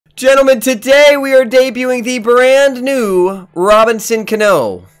Gentlemen, today we are debuting the brand new Robinson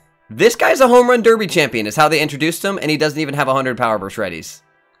Cano. This guy's a home run derby champion is how they introduced him, and he doesn't even have 100 power burst readies.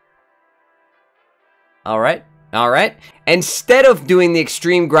 Alright. Instead of doing the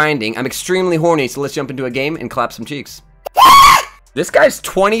extreme grinding, I'm extremely horny, so let's jump into a game and clap some cheeks. This guy's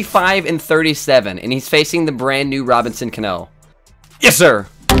 25 and 37, and he's facing the brand new Robinson Cano. Yes, sir!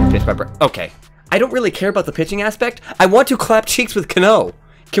 Okay. I don't really care about the pitching aspect. I want to clap cheeks with Cano.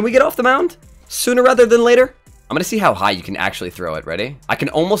 Can we get off the mound sooner rather than later? I'm gonna see how high you can actually throw it. Ready? I can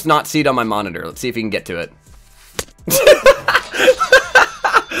almost not see it on my monitor. Let's see if you can get to it.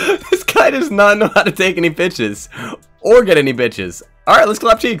 This guy does not know how to take any pitches or get any bitches. All right, let's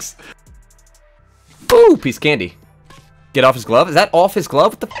clap cheeks. Ooh, piece of candy. Get off his glove. Is that off his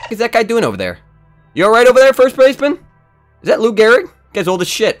glove? What the f is that guy doing over there? You all right over there, first baseman? Is that Lou Gehrig? Guy's old as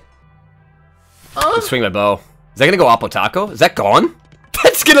shit. Let's swing my bow. Is that gonna go Oppo Taco? Is that gone?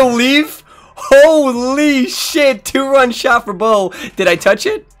 That's gonna leave? Holy shit, 2-run shot for Bo. Did I touch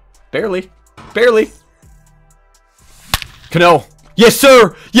it? Barely. Barely. Cano. Yes,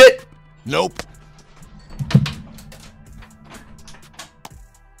 sir. Yet. Nope.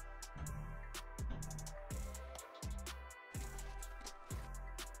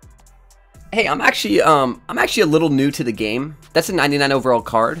 Hey, I'm actually a little new to the game. That's a 99 overall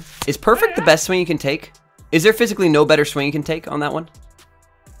card. Is perfect the best swing you can take? Is there physically no better swing you can take on that one?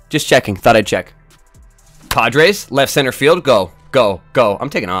 Just checking. Thought I'd check. Padres, left center field. Go. Go. Go. I'm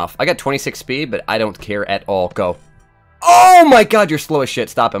taking off. I got 26 speed, but I don't care at all. Go. Oh my god, you're slow as shit.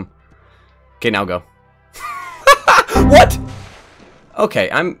 Stop him. Okay, now go. What? Okay,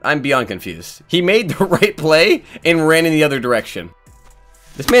 I'm beyond confused. He made the right play and ran in the other direction.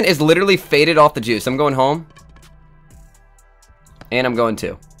 This man is literally faded off the juice. I'm going home. And I'm going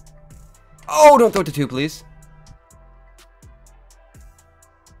 2. Oh, don't throw it to 2, please.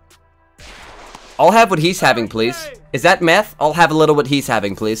 I'll have what he's having, please. Is that meth? I'll have a little what he's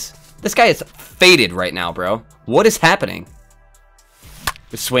having, please. This guy is faded right now, bro. What is happening?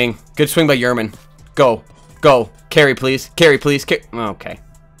 Good swing. Good swing by Yerman. Go. Go. Carry, please. Carry, please. Okay.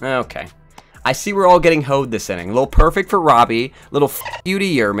 Okay. I see we're all getting hoed this inning. A little perfect for Robbie. Little f you to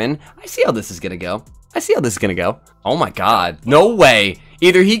Yerman. I see how this is going to go. I see how this is going to go. Oh my god. No way.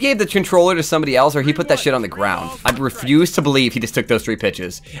 Either he gave the controller to somebody else or he put that shit on the ground. I refuse to believe he just took those 3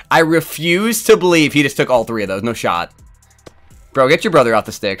 pitches. I refuse to believe he just took all 3 of those. No shot. Bro, get your brother off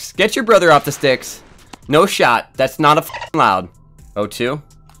the sticks. Get your brother off the sticks. No shot. That's not a f***ing loud. 0-2.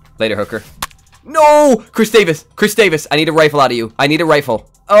 Later, hooker. No! Chris Davis. Chris Davis. I need a rifle out of you. I need a rifle.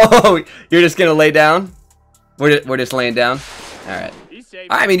 Oh, you're just going to lay down? We're just laying down? All right.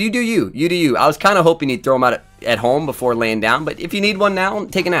 I mean, you do you. You do you. I was kind of hoping you'd throw him out at home before laying down, but if you need one now,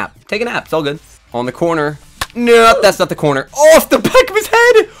 take a nap. Take a nap. It's all good. On the corner. No, that's not the corner. Off the back of his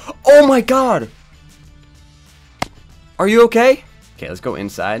head! Oh my god. Are you okay? Okay, let's go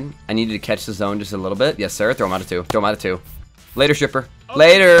inside. I need you to catch the zone just a little bit. Yes, sir. Throw him out of 2. Throw him out of 2. Later, stripper.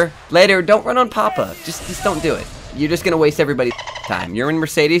 Later. Later. Don't run on Papa. Just don't do it. You're just going to waste everybody's time. You're in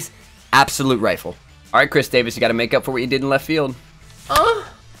Mercedes. Absolute rifle. All right, Chris Davis, you got to make up for what you did in left field.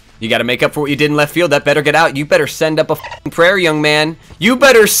 You got to make up for what you did in left field. That better get out. You better send up a f***ing prayer, young man. You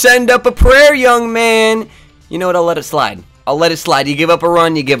better send up a prayer, young man. You know what? I'll let it slide. I'll let it slide. You give up a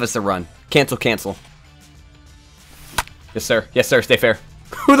run, you give us a run. Cancel, cancel. Yes, sir. Yes, sir. Stay fair.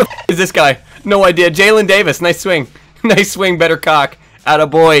 Who the f*** is this guy? No idea. Jalen Davis. Nice swing. Nice swing. Better cock. Atta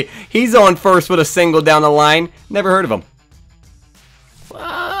boy. He's on first with a single down the line. Never heard of him.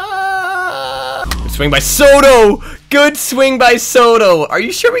 Good swing by Soto. Good swing by Soto. Are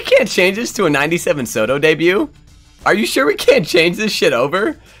you sure we can't change this to a 97 Soto debut? Are you sure we can't change this shit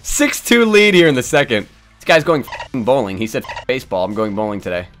over? 6-2 lead here in the second. This guy's going f***ing bowling. He said f*** baseball. I'm going bowling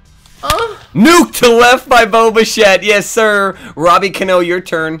today. Nuke to left by Bo Bichette. Yes, sir. Robbie Cano, your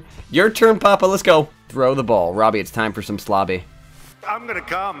turn. Your turn, Papa. Let's go. Throw the ball. Robbie, it's time for some slobby. I'm gonna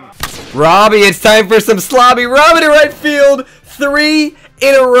come. Robbie, it's time for some slobby. Robbie to right field. 3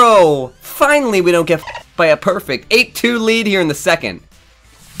 in a row. Finally, we don't get f***ed by a perfect 8-2 lead here in the second.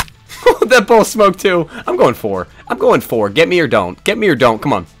 That ball smoked too. I'm going 4. I'm going 4. Get me or don't. Get me or don't.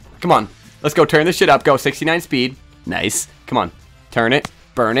 Come on. Come on. Let's go. Turn this shit up. Go. 69 speed. Nice. Come on. Turn it.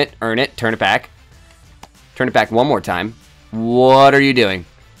 Burn it. Earn it. Turn it back. Turn it back one more time. What are you doing?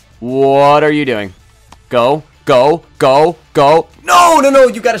 What are you doing? Go. Go. Go. Go. No, no, no.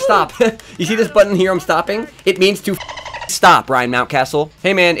 You gotta stop. You see this button here I'm stopping? It means to stop, Ryan Mountcastle.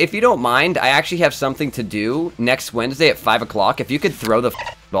 Hey, man, if you don't mind, I actually have something to do next Wednesday at 5 o'clock. If you could throw the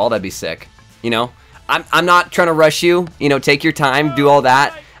ball, that'd be sick. You know? I'm not trying to rush you. You know, take your time. Do all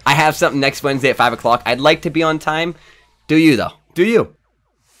that. I have something next Wednesday at 5 o'clock. I'd like to be on time. Do you, though? Do you?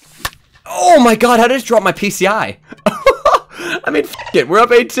 Oh my god, how did I just drop my PCI? I mean, f it. We're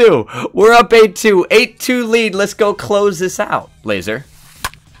up 8-2. We're up 8-2. 8-2 lead. Let's go close this out. Laser.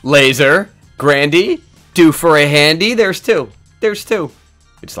 Laser. Grandy. Do for a handy. There's two. There's two.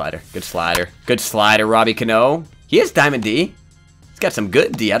 Good slider. Good slider. Good slider, Robbie Cano. He has Diamond D. He's got some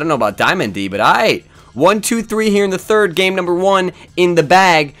good D. I don't know about Diamond D, but alright. 1, 2, 3 here in the third. Game number 1 in the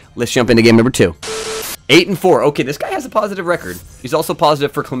bag. Let's jump into game number 2. 8-4. Okay, this guy has a positive record. He's also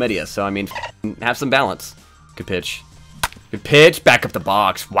positive for chlamydia, so I mean, have some balance. Good pitch. Good pitch. Back up the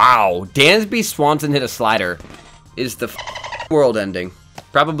box. Wow. Dansby Swanson hit a slider. Is the world ending?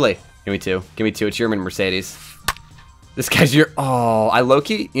 Probably. Give me two. Give me two. It's German Mercedes. This guy's your... Oh, I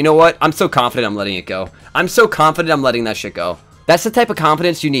low-key... You know what? I'm so confident I'm letting it go. I'm so confident I'm letting that shit go. That's the type of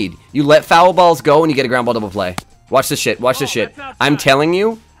confidence you need. You let foul balls go and you get a ground ball double play. Watch this shit. Watch this shit. I'm telling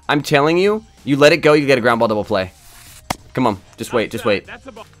you. I'm telling you. You let it go, you get a ground ball double play. Come on. Just wait. Just wait.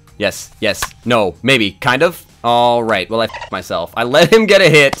 Yes. Yes. No. Maybe. Kind of. All right. Well, I f***ed myself. I let him get a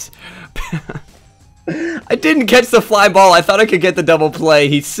hit. I didn't catch the fly ball. I thought I could get the double play.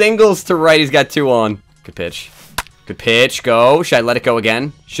 He singles to right. He's got 2 on. Good pitch. Good pitch. Go. Should I let it go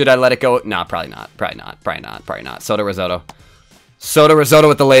again? Should I let it go? Nah, probably not. Probably not. Probably not. Probably not. Soto Risotto. Soto Risotto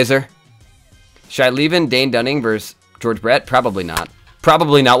with the laser. Should I leave in Dane Dunning versus George Brett? Probably not.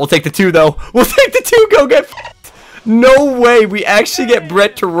 Probably not. We'll take the 2, though. We'll take the 2. Go get f***ed. No way. We actually get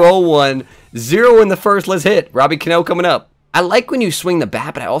Brett to roll one. 0 in the first. Let's hit. Robbie Cano coming up. I like when you swing the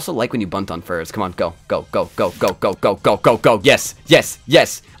bat, but I also like when you bunt on first. Come on, go, go, go, go, go, go, go, go, go, go. Yes, yes,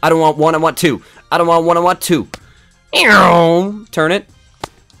 yes. I don't want 1, I want 2. I don't want 1, I want 2. Turn it.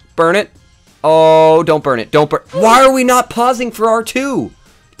 Burn it. Oh, don't burn it. Don't burn. Why are we not pausing for R2?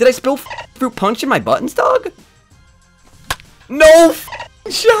 Did I spill fruit punch in my buttons, dog? No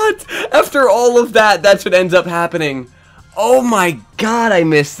shot. After all of that, that's what ends up happening. Oh my god, I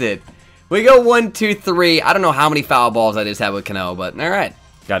missed it. We go 1, 2, 3. I don't know how many foul balls I just had with Cano, but alright.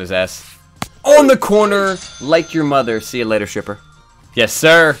 Got his ass. On the corner, like your mother. See you later, stripper. Yes,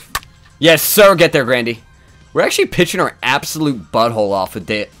 sir. Yes, sir. Get there, Grandy. We're actually pitching our absolute butthole off with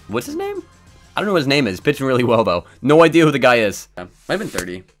Day. What's his name? I don't know what his name is. Pitching really well, though. No idea who the guy is. Might have been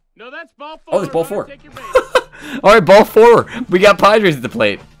 30. No, that's ball 4. Oh, there's ball 4. Alright, ball 4. We got Padres at the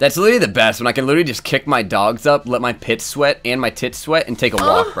plate. That's literally the best, when I can literally just kick my dogs up, let my pits sweat and my tits sweat, and take a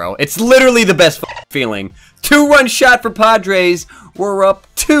walk, bro. It's literally the best feeling. 2-run shot for Padres. We're up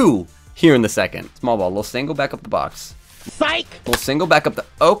 2 here in the second. Small ball, little single, back up the box. Psych! Little single, back up the...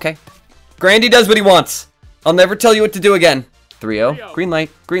 Okay. Grandy does what he wants. I'll never tell you what to do again. 3-0. Green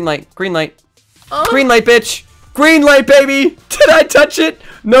light, green light, green light. Green light, bitch. Green light, baby. Did I touch it?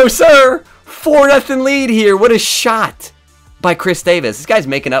 No, sir. 4-0 lead here. What a shot by Chris Davis. This guy's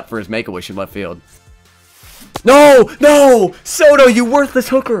making up for his Make-A-Wish in left field. No, no, Soto, you worthless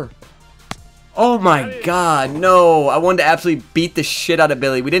hooker. Oh my god, no. I wanted to absolutely beat the shit out of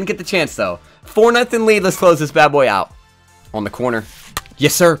Billy. We didn't get the chance, though. 4-0 lead. Let's close this bad boy out. On the corner.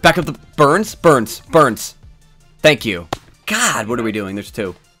 Yes, sir. Back up the... Burns? Burns. Burns. Thank you. God, what are we doing? There's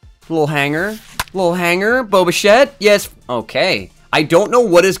 2. Little hanger. Little hanger. Bobichette. Yes. Okay. I don't know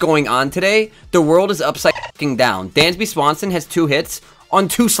what is going on today. The world is upside down. Dansby Swanson has 2 hits on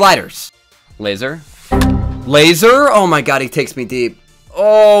 2 sliders. Laser. Laser. Oh my god, he takes me deep.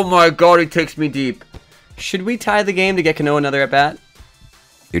 Oh my god, he takes me deep. Should we tie the game to get Cano another at-bat?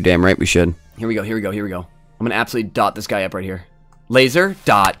 You're damn right we should. Here we go, here we go, here we go. I'm gonna absolutely dot this guy up right here. Laser.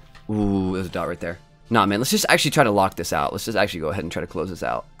 Dot. Ooh, there's a dot right there. Nah, man, let's just actually try to lock this out. Let's just actually go ahead and try to close this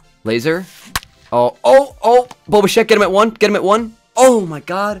out. Laser. Oh, oh, oh. Bobichette, get him at 1. Get him at 1. Oh my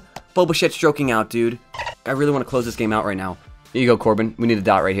god. Bobichette stroking out, dude. I really want to close this game out right now. Here you go, Corbin. We need a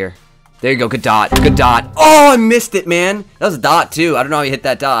dot right here. There you go. Good dot. Good dot. Oh, I missed it, man. That was a dot, too. I don't know how you hit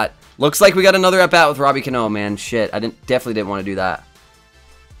that dot. Looks like we got another at-bat with Robbie Cano, man. Shit. I definitely didn't want to do that.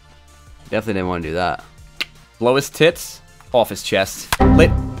 Definitely didn't want to do that. Blow his tits. Off his chest.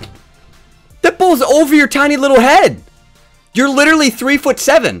 That ball's over your tiny little head. You're literally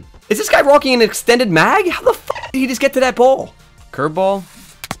 3'7". Is this guy rocking an extended mag? How the fuck did he just get to that ball? Curveball.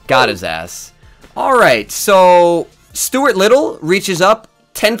 Got his ass. Alright, so Stuart Little reaches up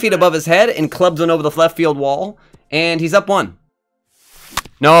 10 feet above his head and clubs one over the left field wall. And he's up 1.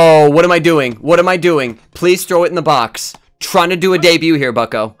 No, what am I doing? What am I doing? Please throw it in the box. Trying to do a debut here,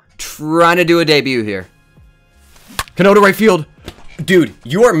 bucko. Trying to do a debut here. Cano to right field. Dude,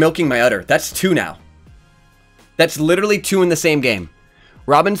 you are milking my udder. That's 2 now. That's literally 2 in the same game.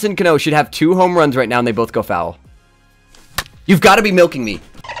 Robinson Cano should have 2 home runs right now and they both go foul. You've got to be milking me.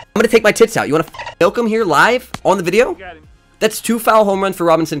 I'm going to take my tits out. You want to milk him here live on the video? That's 2 foul home runs for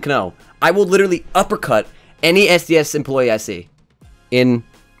Robinson Cano. I will literally uppercut any SDS employee I see in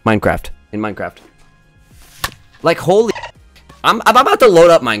Minecraft. in Minecraft. Like, holy... I'm about to load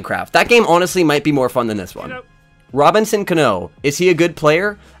up Minecraft. That game honestly might be more fun than this one. Robinson Cano. Is he a good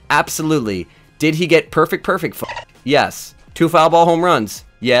player? Absolutely. Did he get perfect? Yes. 2 foul ball home runs.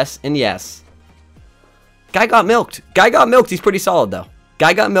 Yes and yes. Guy got milked. Guy got milked. He's pretty solid, though.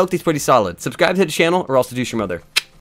 Guy got milked. He's pretty solid. Subscribe to the channel or else seduce your mother.